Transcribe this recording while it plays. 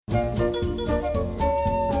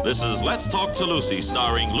This is Let's Talk to Lucy,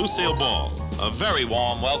 starring Lucille Ball. A very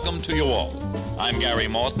warm welcome to you all. I'm Gary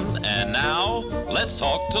Morton, and now, let's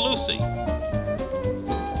talk to Lucy.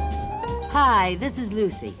 Hi, this is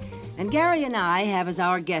Lucy, and Gary and I have as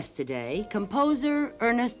our guest today composer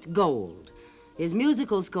Ernest Gold. His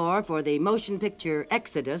musical score for the motion picture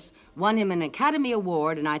Exodus won him an Academy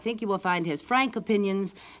Award, and I think you will find his frank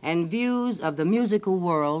opinions and views of the musical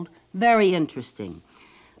world very interesting.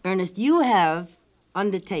 Ernest, you have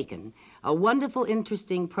undertaken a wonderful,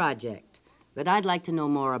 interesting project that I'd like to know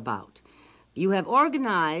more about. You have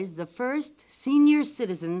organized the first senior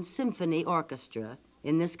citizen symphony orchestra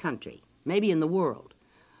in this country, maybe in the world.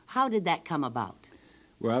 How did that come about?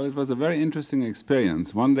 Well, it was a very interesting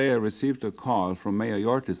experience. One day I received a call from Mayor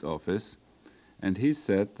Yorty's office, and he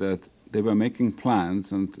said that they were making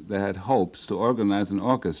plans and they had hopes to organize an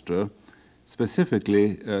orchestra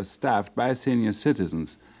specifically staffed by senior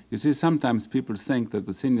citizens. You see, sometimes people think that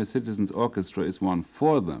the Senior Citizens Orchestra is one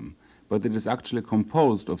for them, but it is actually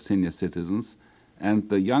composed of senior citizens, and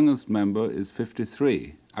the youngest member is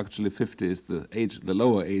 53. Actually, 50 is the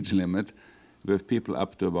lower age limit, with people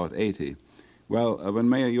up to about 80. Well, when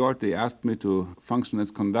Mayor Yorty asked me to function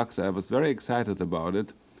as conductor, I was very excited about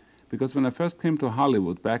it, because when I first came to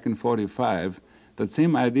Hollywood back in '45, that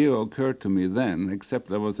same idea occurred to me then,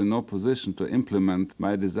 except I was in no position to implement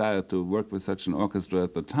my desire to work with such an orchestra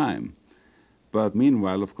at the time. But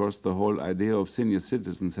meanwhile, of course, the whole idea of senior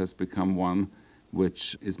citizens has become one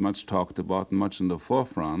which is much talked about and much in the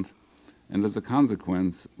forefront. And as a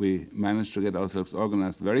consequence, we managed to get ourselves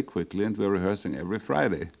organized very quickly, and we're rehearsing every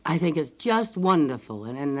Friday. I think it's just wonderful,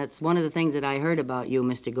 and that's one of the things that I heard about you,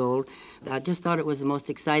 Mr. Gold. I just thought it was the most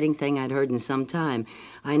exciting thing I'd heard in some time.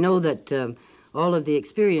 I know that all of the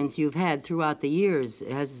experience you've had throughout the years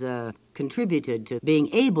has contributed to being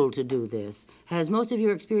able to do this. Has most of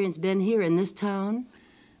your experience been here in this town?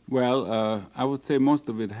 Well, I would say most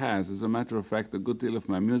of it has. As a matter of fact, a good deal of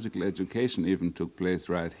my musical education even took place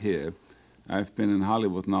right here. I've been in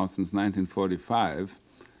Hollywood now since 1945,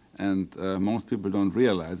 and most people don't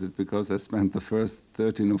realize it because I spent the first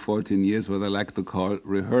 13 or 14 years what I like to call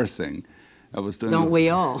rehearsing. I was doing Don't we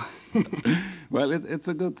all? Well, it's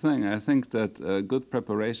a good thing. I think that good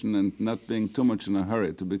preparation and not being too much in a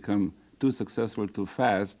hurry to become too successful too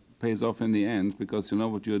fast pays off in the end, because you know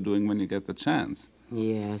what you're doing when you get the chance.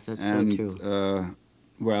 Yes, that's and, so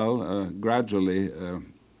true. Gradually,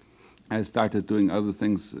 I started doing other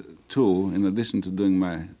things too, in addition to doing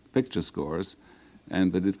my picture scores,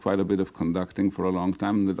 and I did quite a bit of conducting for a long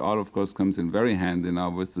time, and that all, of course, comes in very handy now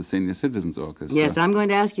with the Senior Citizens Orchestra. Yes, I'm going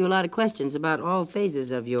to ask you a lot of questions about all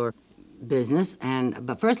phases of your business,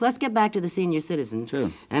 but first let's get back to the senior citizens.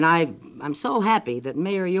 Sure. And I'm so happy that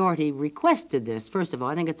Mayor Yorty requested this. First of all,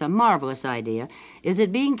 I think it's a marvelous idea. Is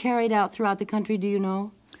it being carried out throughout the country, do you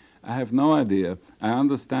know? I have no idea. I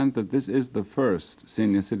understand that this is the first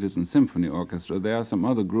Senior Citizen Symphony Orchestra. There are some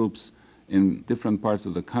other groups in different parts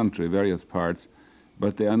of the country, various parts,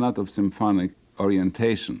 but they are not of symphonic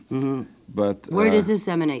orientation. Mm-hmm. But where does this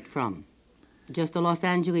emanate from? Just the Los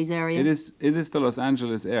Angeles area? It is the Los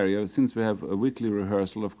Angeles area. Since we have a weekly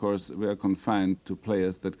rehearsal, of course, we are confined to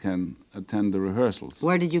players that can attend the rehearsals.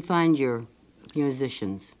 Where did you find your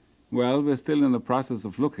musicians? Well, we're still in the process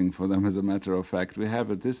of looking for them, as a matter of fact. We have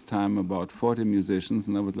at this time about 40 musicians,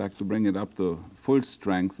 and I would like to bring it up to full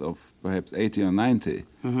strength of perhaps 80 or 90.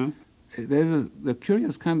 Mm-hmm. There's a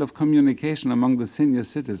curious kind of communication among the senior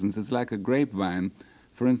citizens. It's like a grapevine.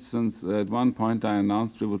 For instance, at one point I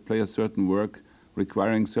announced we would play a certain work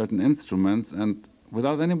requiring certain instruments, and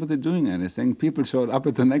without anybody doing anything, people showed up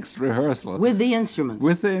at the next rehearsal. With the instruments?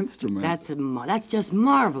 With the instruments. That's just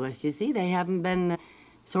marvelous. You see, they haven't been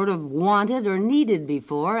sort of wanted or needed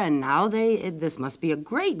before, and now this must be a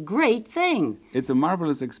great, great thing. It's a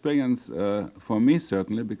marvelous experience for me,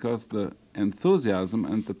 certainly, because the enthusiasm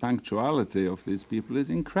and the punctuality of these people is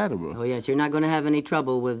incredible. Oh, yes, you're not going to have any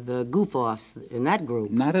trouble with goof-offs in that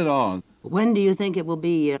group. Not at all. When do you think it will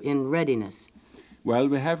be in readiness? Well,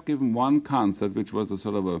 we have given one concert, which was a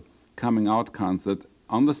sort of a coming-out concert,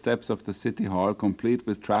 on the steps of the City Hall, complete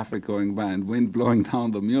with traffic going by and wind blowing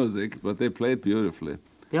down the music, but they played beautifully.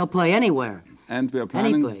 They'll play anywhere. And we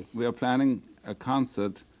are planning a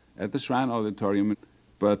concert at the Shrine Auditorium,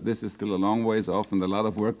 but this is still a long ways off, and a lot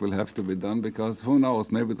of work will have to be done, because who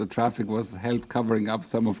knows, maybe the traffic was help covering up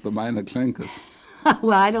some of the minor clinkers.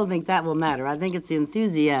 Well, I don't think that will matter. I think it's the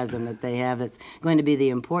enthusiasm that they have that's going to be the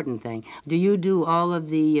important thing. Do you do all of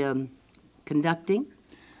the conducting?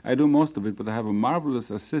 I do most of it, but I have a marvelous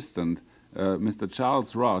assistant, Mr.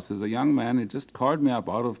 Charles Ross. Is a young man. He just called me up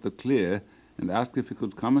out of the clear and asked if he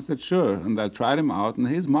could come. I said, sure. And I tried him out, and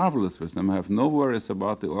he's marvelous with them. I have no worries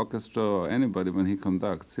about the orchestra or anybody when he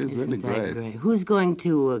conducts. He's really Isn't that great. Who's going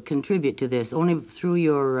to contribute to this? Only through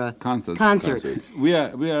your concerts. We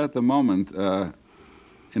are at the moment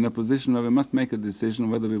in a position where we must make a decision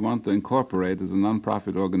whether we want to incorporate as a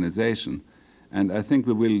non-profit organization. And I think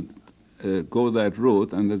we will go that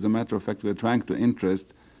route. And as a matter of fact, we're trying to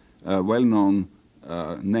interest well-known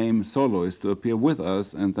name soloists to appear with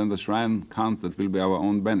us, and then the Shrine concert will be our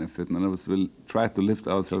own benefit. None of us will try to lift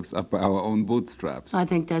ourselves up by our own bootstraps. I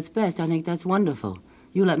think that's best. I think that's wonderful.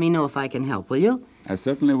 You let me know if I can help, will you? I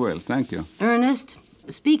certainly will. Thank you. Ernest,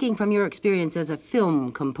 speaking from your experience as a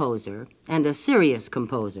film composer and a serious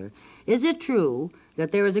composer, is it true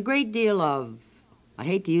that there is a great deal of, I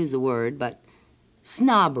hate to use the word, but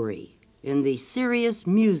snobbery in the serious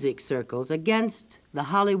music circles against the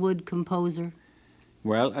Hollywood composer?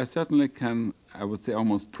 Well, I certainly can, I would say,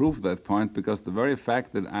 almost prove that point, because the very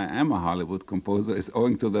fact that I am a Hollywood composer is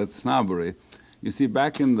owing to that snobbery. You see,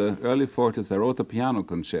 back in the early 40s, I wrote a piano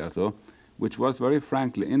concerto, which was very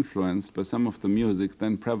frankly influenced by some of the music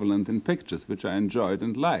then prevalent in pictures, which I enjoyed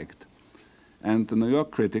and liked. And the New York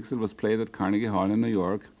critics, it was played at Carnegie Hall in New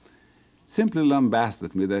York, simply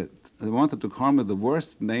lambasted me. They wanted to call me the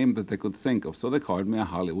worst name that they could think of, so they called me a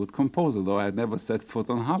Hollywood composer, though I had never set foot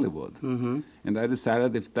on Hollywood. Mm-hmm. And I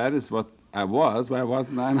decided if that is what I was, why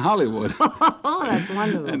wasn't I in Hollywood? Oh, that's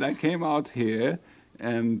wonderful. And I came out here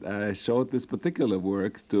and I showed this particular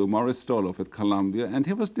work to Morris Stoloff at Columbia, and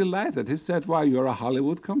he was delighted. He said, "Wow, you're a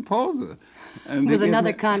Hollywood composer." And with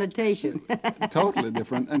another connotation. Totally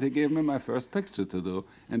different. And he gave me my first picture to do,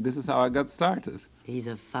 and this is how I got started. He's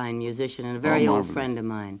a fine musician and a very old friend of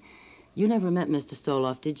mine. You never met Mr.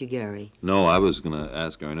 Stoloff, did you, Gary? No, I was going to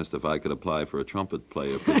ask Ernest if I could apply for a trumpet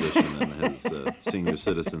player position in his senior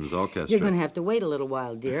citizens orchestra. You're going to have to wait a little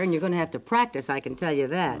while, dear, and you're going to have to practice, I can tell you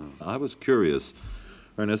that. I was curious,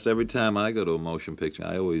 Ernest, every time I go to a motion picture,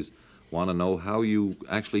 I always want to know how you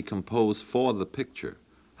actually compose for the picture.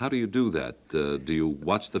 How do you do that? Do you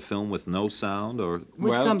watch the film with no sound, or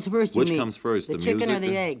Which comes first, you mean? Which comes first, the chicken music or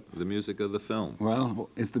the egg? The music of the film. Well,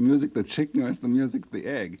 is the music the chicken or is the music the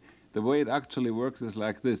egg? The way it actually works is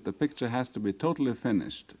like this. The picture has to be totally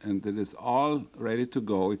finished, and it is all ready to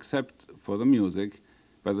go except for the music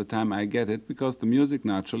by the time I get it, because the music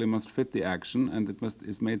naturally must fit the action, and it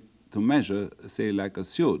is made to measure, say, like a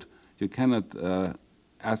suit. You cannot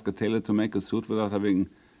ask a tailor to make a suit without having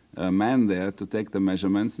a man there to take the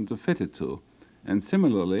measurements and to fit it to. And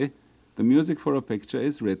similarly, the music for a picture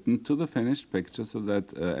is written to the finished picture so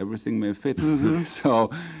that everything may fit. Mm-hmm.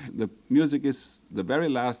 So the music is the very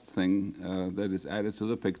last thing that is added to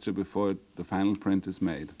the picture before the final print is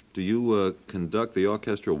made. Do you conduct the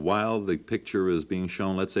orchestra while the picture is being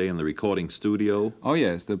shown, let's say, in the recording studio? Oh,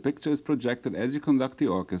 yes. The picture is projected as you conduct the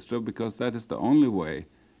orchestra, because that is the only way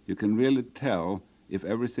you can really tell if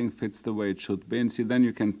everything fits the way it should be. And see, then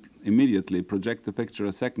you can immediately project the picture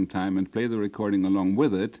a second time and play the recording along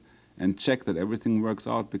with it and check that everything works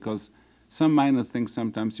out, because some minor things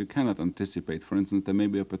sometimes you cannot anticipate. For instance, there may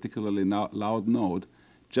be a particularly loud note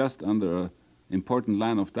just under an important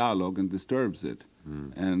line of dialogue and disturbs it.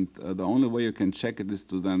 And the only way you can check it is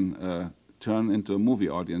to then turn into a movie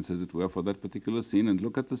audience, as it were, for that particular scene, and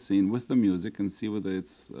look at the scene with the music and see whether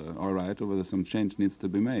it's all right or whether some change needs to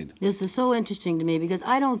be made. This is so interesting to me, because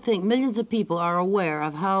I don't think millions of people are aware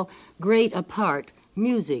of how great a part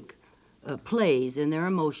music plays in their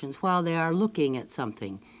emotions while they are looking at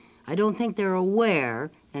something. I don't think they're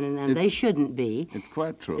aware, and they shouldn't be. It's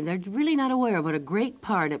quite true. They're really not aware of what a great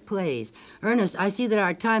part it plays. Ernest, I see that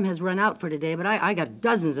our time has run out for today, but I got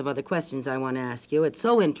dozens of other questions I want to ask you. It's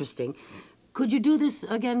so interesting. Could you do this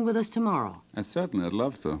again with us tomorrow? Certainly, I'd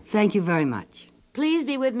love to. Thank you very much. Please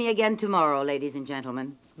be with me again tomorrow, ladies and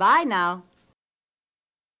gentlemen. Bye now.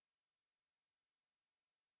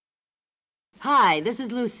 Hi, this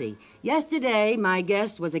is Lucy. Yesterday, my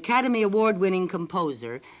guest was Academy Award-winning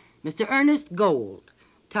composer, Mr. Ernest Gold.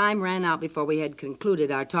 Time ran out before we had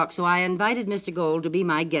concluded our talk, so I invited Mr. Gold to be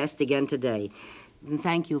my guest again today. And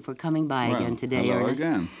thank you for coming by again today, hello Ernest.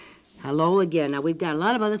 Again. Hello again. Now, we've got a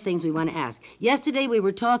lot of other things we want to ask. Yesterday, we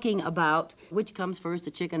were talking about which comes first,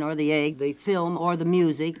 the chicken or the egg, the film or the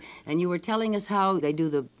music, and you were telling us how they do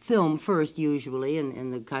the film first, usually, in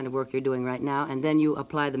the kind of work you're doing right now, and then you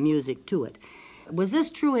apply the music to it. Was this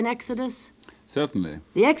true in Exodus? Certainly.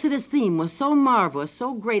 The Exodus theme was so marvelous,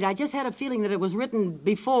 so great. I just had a feeling that it was written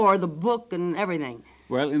before the book and everything.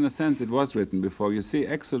 Well, in a sense, it was written before. You see,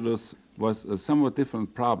 Exodus was a somewhat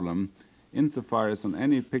different problem insofar as on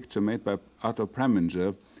any picture made by Otto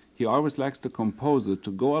Preminger, he always likes the composer to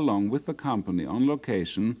go along with the company on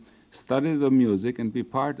location study the music and be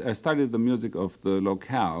study the music of the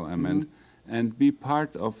locale, I meant, and be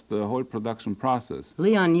part of the whole production process.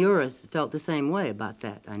 Leon Uris felt the same way about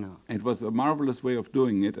that, I know. It was a marvelous way of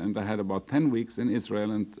doing it, and I had about 10 weeks in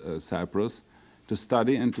Israel and Cyprus to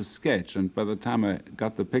study and to sketch. And by the time I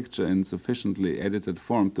got the picture in sufficiently edited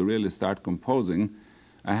form to really start composing,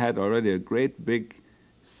 I had already a great big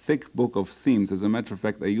thick book of themes. As a matter of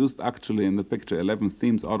fact, I used actually in the picture 11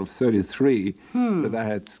 themes out of 33 that I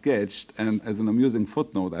had sketched. And as an amusing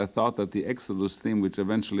footnote, I thought that the Exodus theme, which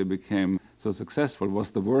eventually became so successful,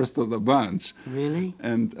 was the worst of the bunch. Really?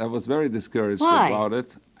 And I was very discouraged Why? about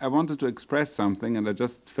it. I wanted to express something, and I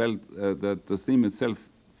just felt that the theme itself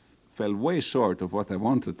fell way short of what I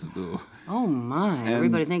wanted to do. Oh, my.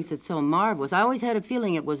 Everybody thinks it's so marvelous. I always had a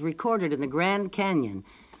feeling it was recorded in the Grand Canyon.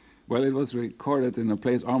 Well, it was recorded in a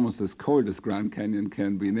place almost as cold as Grand Canyon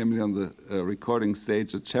can be, namely on the recording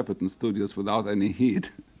stage at Shepperton Studios without any heat.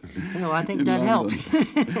 Oh, I think in that London.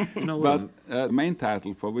 helped. You know, But the main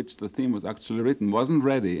title for which the theme was actually written wasn't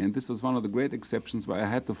ready, and this was one of the great exceptions where I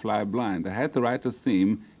had to fly blind. I had to write a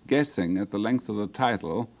theme guessing at the length of the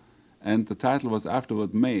title, and the title was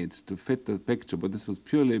afterward made to fit the picture, but this was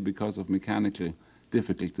purely because of mechanical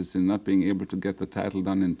difficulties in not being able to get the title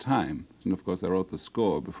done in time. And of course, I wrote the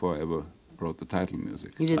score before I ever wrote the title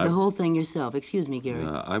music. You did the whole thing yourself. Excuse me, Gary.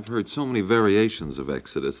 I've heard so many variations of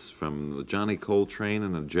Exodus, from the Johnny Coltrane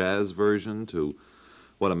and a jazz version to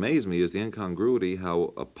what amazed me is the incongruity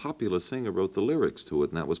how a popular singer wrote the lyrics to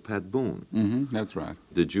it, and that was Pat Boone. That's right.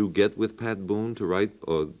 Did you get with Pat Boone to write,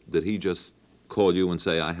 or did he just call you and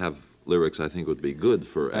say, I have lyrics I think would be good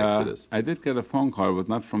for Exodus? I did get a phone call, but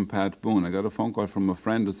not from Pat Boone. I got a phone call from a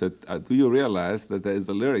friend who said, do you realize that there is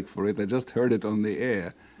a lyric for it? I just heard it on the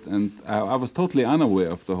air. And I was totally unaware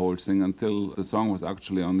of the whole thing until the song was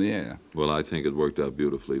actually on the air. Well, I think it worked out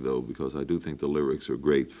beautifully, though, because I do think the lyrics are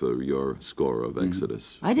great for your score of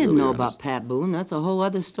Exodus. I didn't Really, know about Ernest. Pat Boone. That's a whole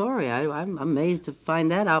other story. I'm amazed to find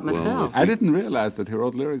that out myself. I didn't realize that he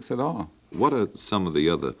wrote lyrics at all. What are some of the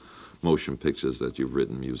other motion pictures that you've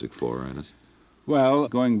written music for, Ernest? Well,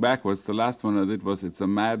 going backwards, the last one I did was It's a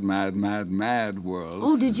Mad, Mad, Mad, Mad World.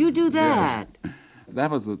 Oh, did you do that? Yes. That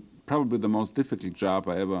was probably the most difficult job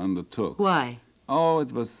I ever undertook. Why? Oh,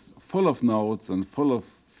 it was full of notes and full of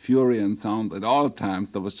fury and sound at all times.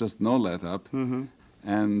 There was just no let up.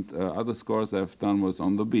 And other scores I've done was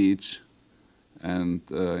On the Beach and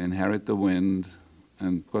Inherit the Wind.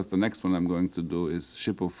 And, of course, the next one I'm going to do is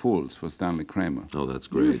Ship of Fools for Stanley Kramer. Oh, that's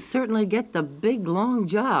You great. certainly get the big, long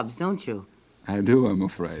jobs, don't you? I do, I'm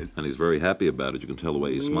afraid. And he's very happy about it. You can tell the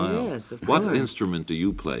way he smiles. Yes, of What course. instrument do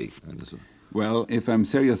you play, Ernest? Well, if I'm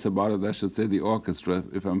serious about it, I should say the orchestra.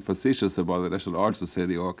 If I'm facetious about it, I should also say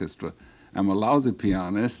the orchestra. I'm a lousy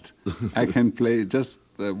pianist. I can play just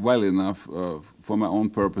well enough for my own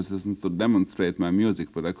purposes and to demonstrate my music,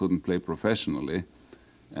 but I couldn't play professionally.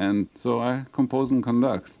 And so I compose and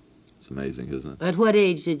conduct. It's amazing, isn't it? At what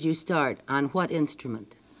age did you start? On what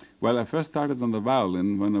instrument? Well, I first started on the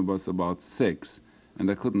violin when I was about 6, and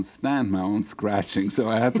I couldn't stand my own scratching, so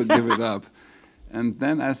I had to give it up. And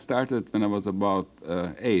then I started when I was about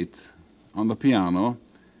 8 on the piano,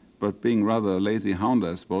 but being rather a lazy hound,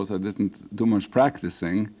 I suppose, I didn't do much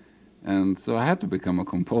practicing, and so I had to become a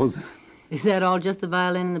composer. Is that all just the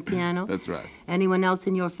violin and the piano? That's right. Anyone else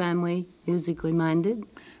in your family musically minded?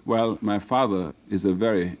 Well, my father is a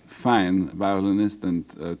very fine violinist and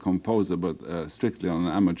composer, but strictly on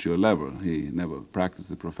an amateur level. He never practiced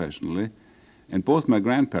it professionally. And both my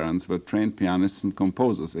grandparents were trained pianists and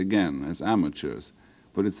composers, again, as amateurs.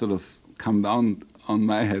 But it sort of come down on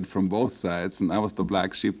my head from both sides, and I was the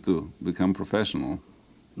black sheep to become professional.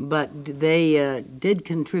 But they did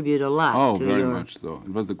contribute a lot Oh, to very your... much so.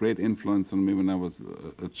 It was a great influence on me when I was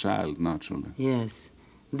a child, naturally. Yes.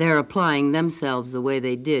 Their applying themselves the way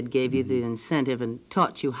they did gave you the incentive and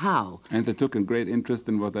taught you how. And they took a great interest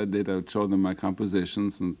in what I did. I would show them my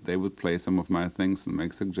compositions, and they would play some of my things and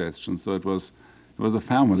make suggestions. So it was a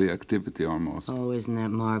family activity almost. Oh, isn't that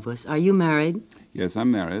marvelous? Are you married? Yes,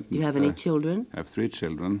 I'm married. Do you have any children? I have 3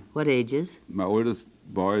 children. What ages? My oldest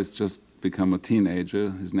boy has just become a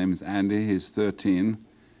teenager. His name is Andy. He's 13.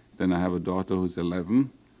 Then I have a daughter who's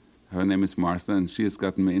 11. Her name is Martha, and she has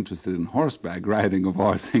gotten me interested in horseback riding, of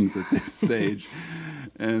all things, at this stage.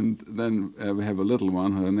 And then we have a little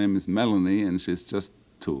one. Her name is Melanie, and she's just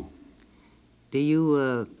 2. Do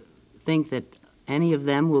you think that any of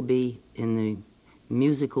them will be in the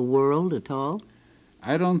musical world at all?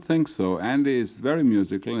 I don't think so. Andy is very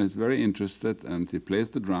musical and is very interested, and he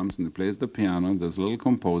plays the drums and he plays the piano, does a little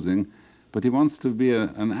composing, but he wants to be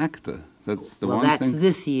an actor. That's the Well, one that's thing.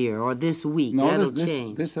 this year or this week. No, That'll this,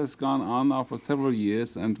 change. this has gone on now for several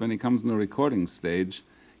years, and when he comes in the recording stage,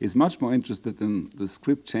 he's much more interested in the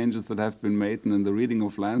script changes that have been made and in the reading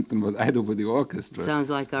of lines than what I do with the orchestra.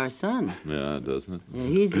 Sounds like our son. Yeah, doesn't it?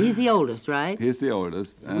 Yeah, he's the oldest, right? He's the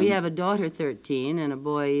oldest. We have a daughter, 13, and a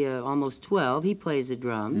boy, almost 12. He plays the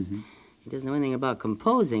drums. He doesn't know anything about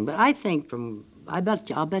composing, but I think I'll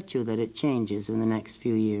bet you that it changes in the next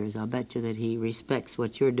few years. I'll bet you that he respects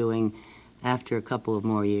what you're doing after a couple of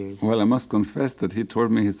more years. Well, I must confess that he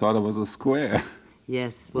told me he thought I was a square.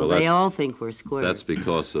 Yes, Well, they that's- all think we're square. That's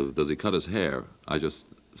because of, does he cut his hair? I just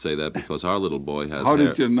say that because our little boy has How hair.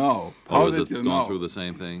 did you know? Oh, How is did it you going know? through the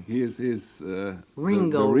same thing? He is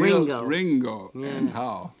Ringo, the real Ringo. Ringo. Yeah. And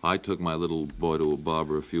how? I took my little boy to a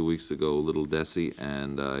barber a few weeks ago, little Desi,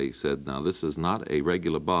 and I said, now this is not a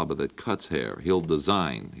regular barber that cuts hair. He'll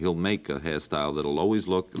make a hairstyle that'll always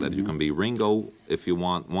look that you can be Ringo if you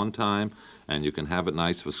want one time, and you can have it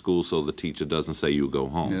nice for school so the teacher doesn't say you go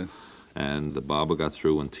home. Yes. And the barber got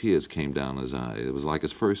through and tears came down his eye. It was like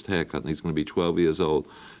his first haircut, and he's going to be 12 years old.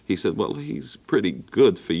 He said, well, he's pretty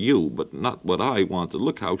good for you, but not what I wanted.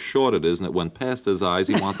 Look how short it is, and it went past his eyes.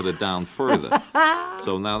 He wanted it down further.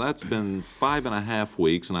 So now that's been 5.5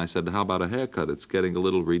 weeks, and I said, how about a haircut? It's getting a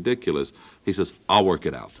little ridiculous. He says, I'll work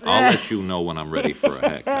it out. I'll let you know when I'm ready for a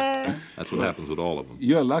haircut. That's what happens with all of them.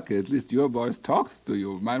 You're lucky. At least your boys talks to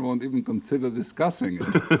you. Mine won't even consider discussing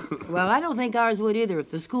it. Well, I don't think ours would either if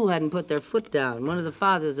the school hadn't put their foot down. One of the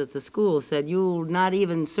fathers at the school said, you'll not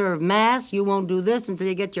even serve Mass, you won't do this until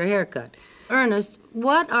you get your hair cut. Ernest,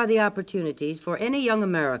 what are the opportunities for any young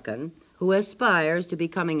American who aspires to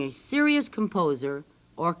becoming a serious composer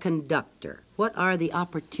or conductor? What are the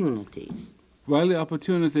opportunities? Well, the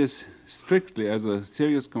opportunities strictly as a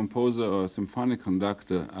serious composer or symphonic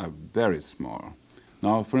conductor are very small.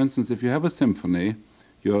 Now, for instance, if you have a symphony,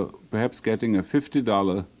 you're perhaps getting a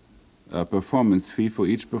 $50 performance fee for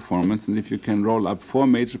each performance, and if you can roll up 4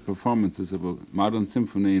 major performances of a modern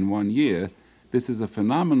symphony in 1 year, this is a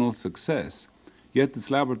phenomenal success. Yet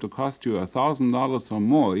it's liable to cost you $1,000 or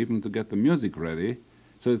more even to get the music ready,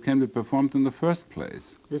 so it can be performed in the first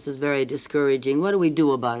place. This is very discouraging. What do we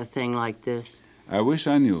do about a thing like this? I wish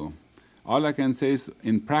I knew. All I can say is,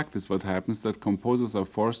 in practice, what happens is that composers are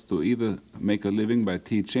forced to either make a living by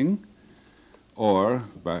teaching or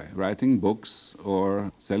by writing books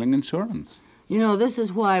or selling insurance. You know, this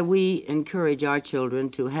is why we encourage our children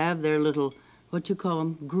to have their little, what you call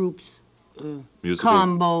them, groups, Musical.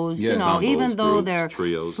 combos, Yes. you know, Combos, even though groups, they're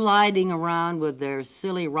trios. sliding around with their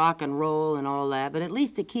silly rock and roll and all that, but at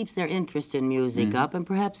least it keeps their interest in music up, and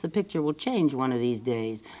perhaps the picture will change one of these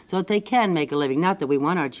days so that they can make a living. Not that we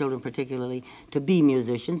want our children particularly to be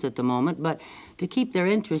musicians at the moment, but to keep their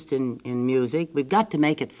interest in music, we've got to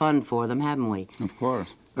make it fun for them, haven't we? Of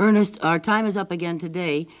course. Ernest, our time is up again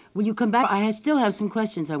today. Will you come back? I still have some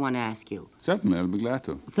questions I want to ask you. Certainly, I'll be glad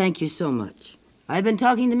to. Thank you so much. I've been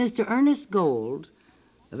talking to Mr. Ernest Gold,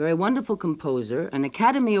 a very wonderful composer, an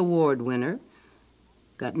Academy Award winner,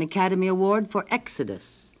 got an Academy Award for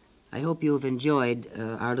Exodus. I hope you have enjoyed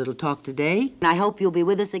our little talk today. And I hope you'll be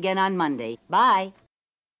with us again on Monday. Bye.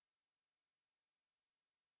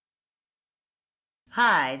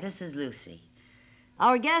 Hi, this is Lucy.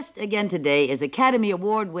 Our guest again today is Academy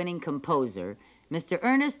Award-winning composer, Mr.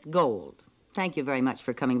 Ernest Gold. Thank you very much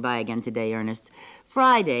for coming by again today, Ernest.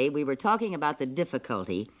 Friday, we were talking about the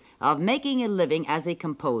difficulty of making a living as a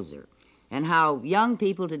composer and how young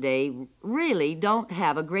people today really don't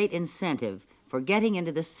have a great incentive for getting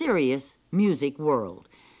into the serious music world.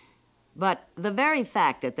 But the very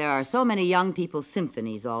fact that there are so many young people's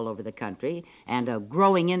symphonies all over the country and a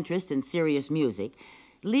growing interest in serious music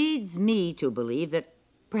leads me to believe that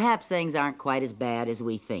perhaps things aren't quite as bad as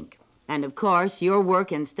we think. And of course, your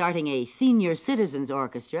work in starting a senior citizens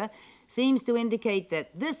orchestra seems to indicate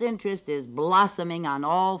that this interest is blossoming on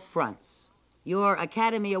all fronts. Your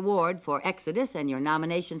Academy Award for Exodus and your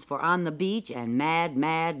nominations for On the Beach and Mad,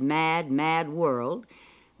 Mad, Mad, Mad World,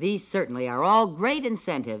 these certainly are all great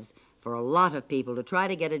incentives for a lot of people to try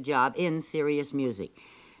to get a job in serious music.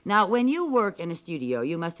 Now, when you work in a studio,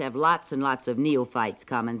 you must have lots and lots of neophytes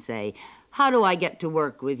come and say, how do I get to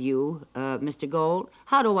work with you, Mr. Gold?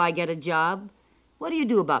 How do I get a job? What do you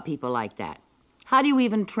do about people like that? How do you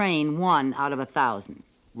even train 1 out of 1,000?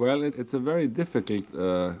 Well, it's a very difficult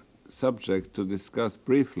subject to discuss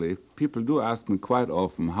briefly. People do ask me quite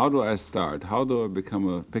often, how do I start? How do I become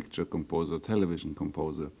a picture composer, television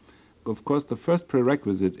composer? Of course, the first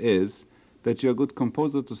prerequisite is that you're a good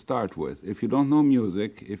composer to start with. If you don't know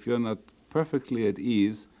music, if you're not perfectly at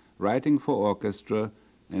ease writing for orchestra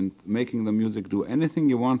and making the music do anything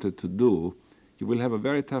you want it to do, you will have a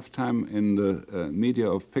very tough time in the media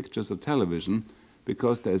of pictures or television,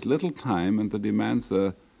 because there is little time and the demands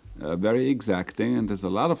are very exacting, and there's a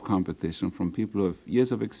lot of competition from people who have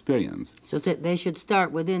years of experience. So they should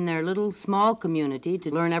start within their little small community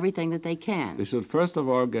to learn everything that they can. They should first of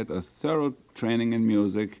all get a thorough training in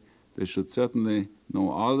music. They should certainly know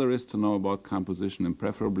all there is to know about composition and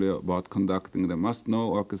preferably about conducting. They must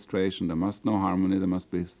know orchestration, they must know harmony, they must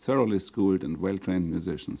be thoroughly schooled and well-trained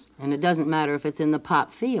musicians. And it doesn't matter if it's in the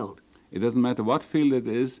pop field. It doesn't matter what field it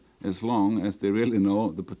is, as long as they really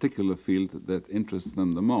know the particular field that interests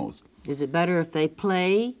them the most. Is it better if they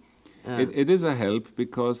play? It is a help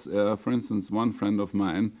because, for instance, one friend of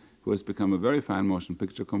mine who has become a very fine motion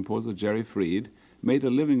picture composer, Jerry Fried, made a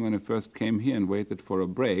living when he first came here and waited for a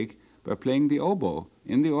break by playing the oboe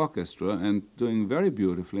in the orchestra and doing very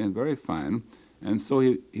beautifully and very fine. And so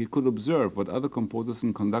he could observe what other composers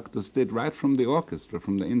and conductors did right from the orchestra,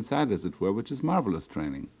 from the inside, as it were, which is marvelous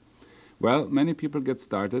training. Well, many people get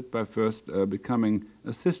started by first becoming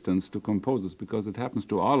assistants to composers, because it happens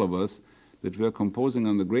to all of us that we are composing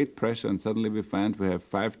under great pressure and suddenly we find we have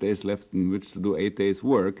 5 days left in which to do 8 days'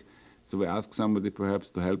 work. So we ask somebody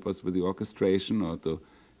perhaps to help us with the orchestration or to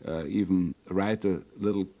even write a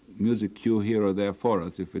little music cue here or there for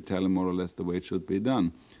us if we tell them more or less the way it should be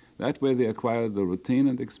done. That way they acquire the routine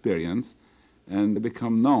and experience and they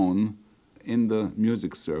become known in the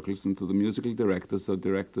music circles and to the musical directors or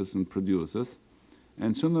directors and producers.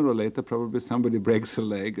 And sooner or later, probably somebody breaks a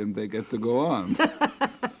leg and they get to go on.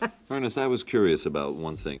 Ernest, I was curious about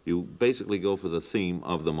one thing. You basically go for the theme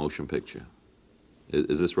of the motion picture.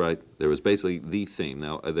 Is this right? There is basically the theme.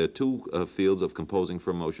 Now, are there two fields of composing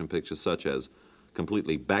for motion pictures, such as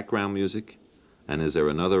completely background music, and is there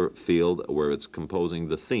another field where it's composing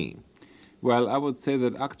the theme? Well, I would say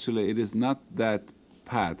that actually it is not that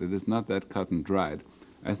pat, it is not that cut and dried.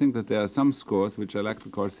 I think that there are some scores which I like to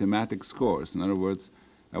call thematic scores. In other words,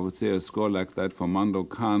 I would say a score like that for Mondo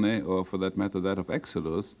Cane, or for that matter that of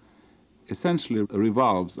Exodus, essentially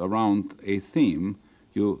revolves around a theme.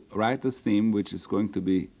 You write a theme which is going to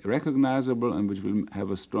be recognizable and which will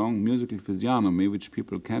have a strong musical physiognomy which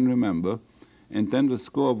people can remember, and then the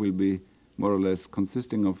score will be more or less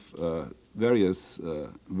consisting of various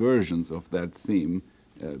versions of that theme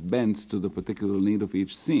bent to the particular need of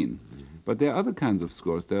each scene. Mm-hmm. But there are other kinds of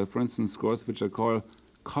scores. There are, for instance, scores which are called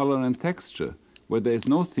color and texture, where there is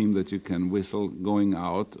no theme that you can whistle going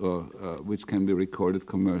out or which can be recorded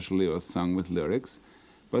commercially or sung with lyrics.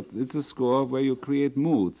 But it's a score where you create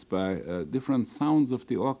moods by different sounds of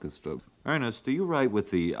the orchestra. Ernest, do you write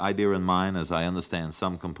with the idea in mind, as I understand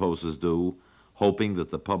some composers do, hoping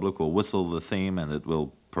that the public will whistle the theme and it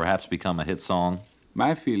will perhaps become a hit song?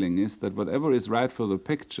 My feeling is that whatever is right for the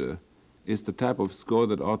picture is the type of score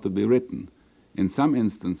that ought to be written. In some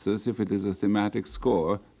instances, if it is a thematic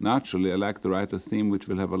score, naturally I like to write a theme which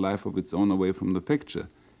will have a life of its own away from the picture.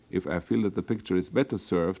 If I feel that the picture is better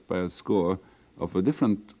served by a score of a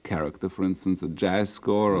different character, for instance, a jazz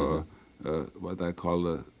score or what I call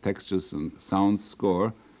a textures and sounds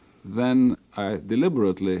score, then I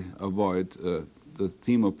deliberately avoid the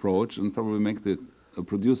theme approach and probably make the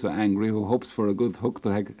producer angry who hopes for a good hook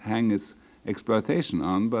to hang his exploitation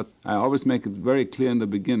on. But I always make it very clear in the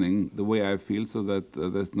beginning the way I feel so that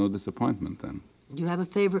there's no disappointment then. Do you have a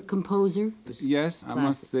favorite composer? Yes, I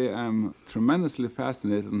must say I'm tremendously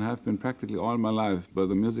fascinated and have been practically all my life by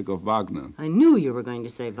the music of Wagner. I knew you were going to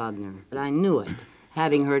say Wagner, but I knew it,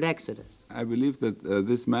 having heard Exodus. I believe that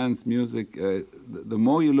this man's music, the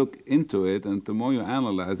more you look into it and the more you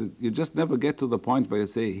analyze it, you just never get to the point where you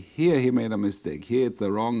say, here he made a mistake, here it's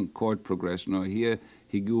the wrong chord progression, or here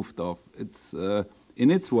he goofed off. It's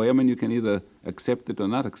in its way, I mean, you can either accept it or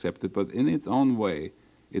not accept it, but in its own way,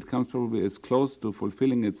 it comes probably as close to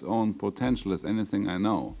fulfilling its own potential as anything I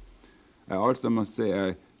know. I also must say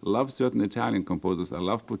I love certain Italian composers. I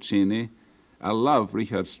love Puccini. I love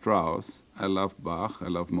Richard Strauss. I love Bach. I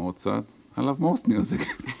love Mozart. I love most music.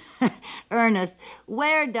 Ernest,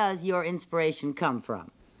 where does your inspiration come from?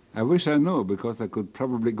 I wish I knew, because I could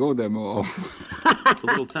probably go there more. It's a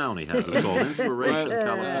little town he has. It's called Inspiration,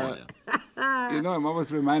 California. You know, I'm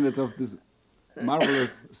always reminded of this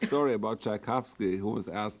marvelous story about Tchaikovsky, who was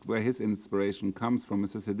asked where his inspiration comes from. He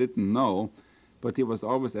says he didn't know, but he was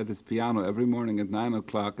always at his piano every morning at 9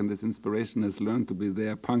 o'clock, and his inspiration has learned to be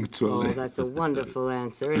there punctually. Oh, that's a wonderful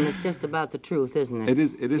answer, and it's just about the truth, isn't it? It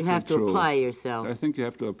is you have the to truth. Apply yourself. I think you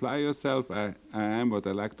have to apply yourself. I am what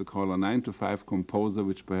I like to call a 9-to-5 composer,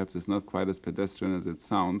 which perhaps is not quite as pedestrian as it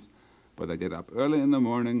sounds. But I get up early in the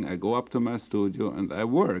morning, I go up to my studio, and I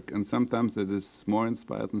work. And sometimes it is more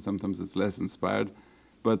inspired, and sometimes it's less inspired.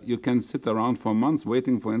 but you can sit around for months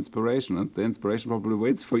waiting for inspiration, and the inspiration probably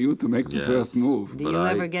waits for you to make the Yes. first move. Do But you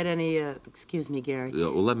I- ever get any, excuse me, Gary? Yeah,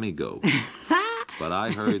 well, let me go. But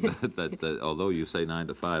I heard that although you say 9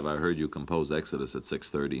 to 5, I heard you compose Exodus at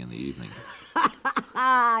 6:30 in the evening.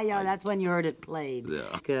 Yeah, that's when you heard it played.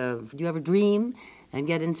 Yeah. Do you ever dream and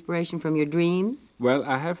get inspiration from your dreams? Well,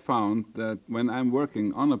 I have found that when I'm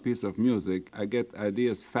working on a piece of music, I get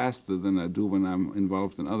ideas faster than I do when I'm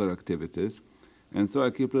involved in other activities. And so I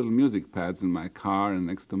keep little music pads in my car and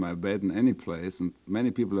next to my bed in any place. And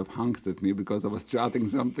many people have honked at me because I was jotting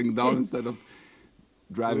something down instead of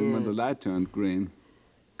driving when the light turned green.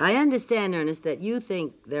 I understand, Ernest, that you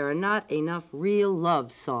think there are not enough real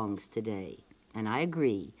love songs today. And I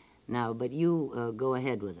agree. Now, but you go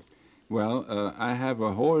ahead with it. Well, I have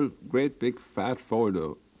a whole great big fat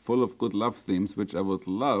folder full of good love themes, which I would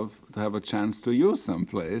love to have a chance to use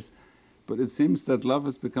someplace. But it seems that love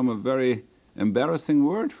has become a very embarrassing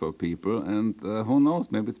word for people, and who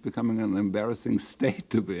knows, maybe it's becoming an embarrassing state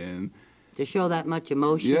to be in. To show that much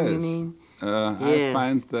emotion, you Yes. mean? I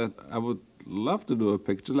find that I would love to do a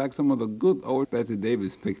picture like some of the good old Betty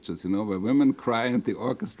Davis pictures, where women cry and the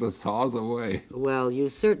orchestra saws away. Well, you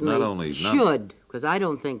certainly Not only- should, because I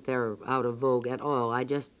don't think they're out of vogue at all. I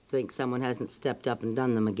just think someone hasn't stepped up and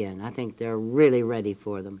done them again. I think they're really ready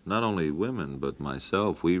for them. Not only women, but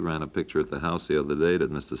myself. We ran a picture at the house the other day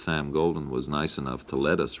that Mr. Sam Golden was nice enough to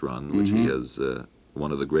let us run, which he has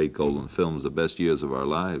one of the great Golden films, The Best Years of Our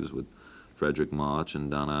Lives, with Frederick March and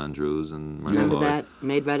Don Andrews and Myrna Remember Loy. that?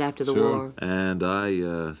 Made right after the Sure. war. And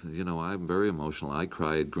I'm very emotional. I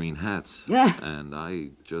cry at Green Hats. Yeah. And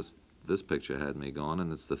this picture had me going,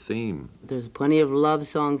 and it's the theme. There's plenty of love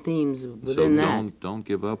song themes So within that. don't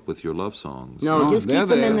give up with your love songs. No, No, just they're keep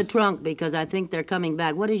them in the theirs. trunk because I think they're coming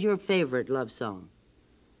back. What is your favorite love song?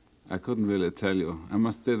 I couldn't really tell you. I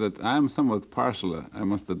must say that I am somewhat partial, I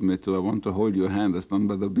must admit, to I Want to Hold Your Hand, as done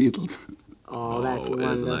by the Beatles. Oh, that's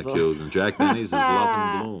wonderful. Isn't that cute? And Jack Benny's is Love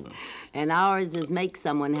and Bloom. And ours is Make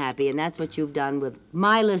Someone Happy, and that's what you've done with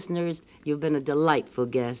my listeners. You've been a delightful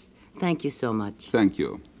guest. Thank you so much. Thank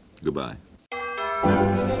you. Goodbye.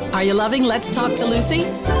 Are you loving Let's Talk to Lucy?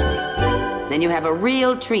 Then you have a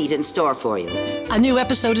real treat in store for you. A new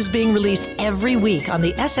episode is being released every week on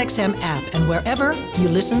the SXM app and wherever you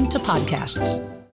listen to podcasts.